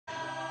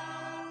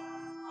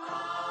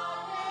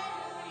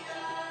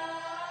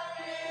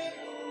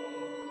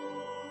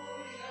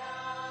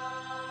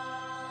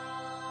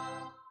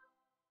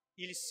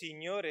Il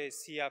Signore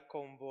sia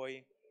con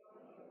voi.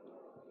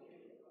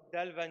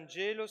 Dal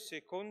Vangelo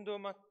secondo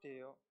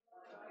Matteo.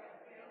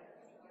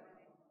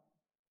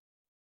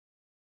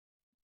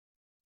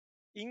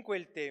 In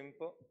quel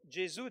tempo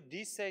Gesù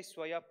disse ai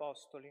suoi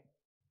apostoli: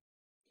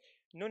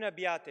 non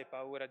abbiate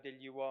paura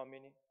degli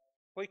uomini,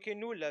 poiché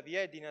nulla vi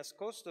è di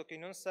nascosto che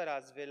non sarà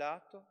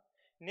svelato,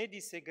 né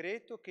di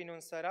segreto che non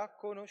sarà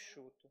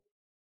conosciuto.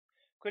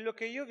 Quello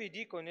che io vi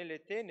dico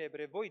nelle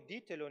tenebre, voi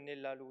ditelo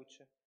nella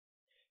luce.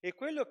 E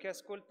quello che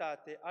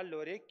ascoltate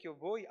all'orecchio,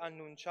 voi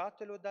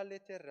annunciatelo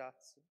dalle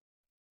terrazze.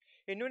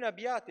 E non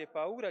abbiate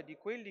paura di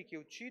quelli che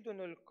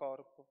uccidono il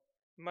corpo,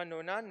 ma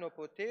non hanno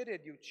potere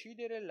di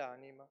uccidere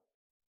l'anima.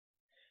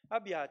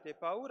 Abbiate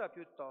paura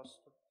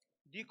piuttosto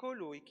di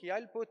colui che ha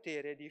il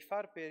potere di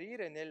far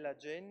perire nella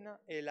genna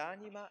e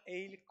l'anima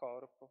e il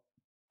corpo.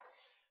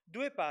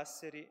 2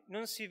 passeri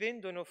non si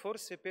vendono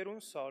forse per un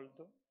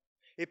soldo?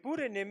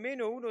 Eppure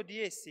nemmeno uno di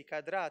essi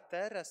cadrà a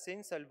terra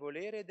senza il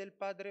volere del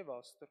Padre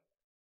vostro.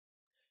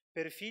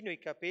 Perfino i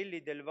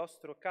capelli del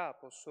vostro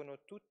capo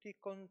sono tutti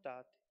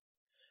contati.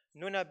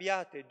 Non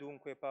abbiate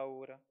dunque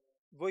paura,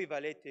 voi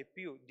valete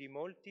più di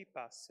molti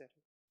passeri.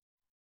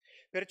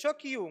 Perciò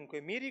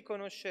chiunque mi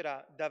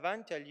riconoscerà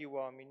davanti agli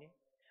uomini,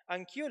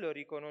 anch'io lo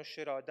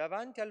riconoscerò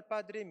davanti al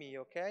Padre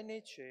mio che è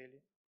nei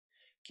cieli.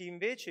 Chi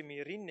invece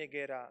mi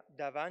rinnegherà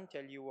davanti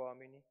agli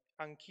uomini,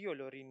 anch'io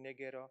lo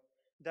rinnegherò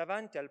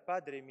davanti al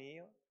Padre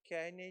mio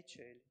che è nei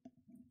cieli.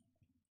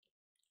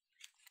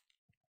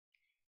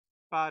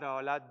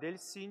 Parola del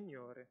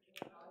Signore.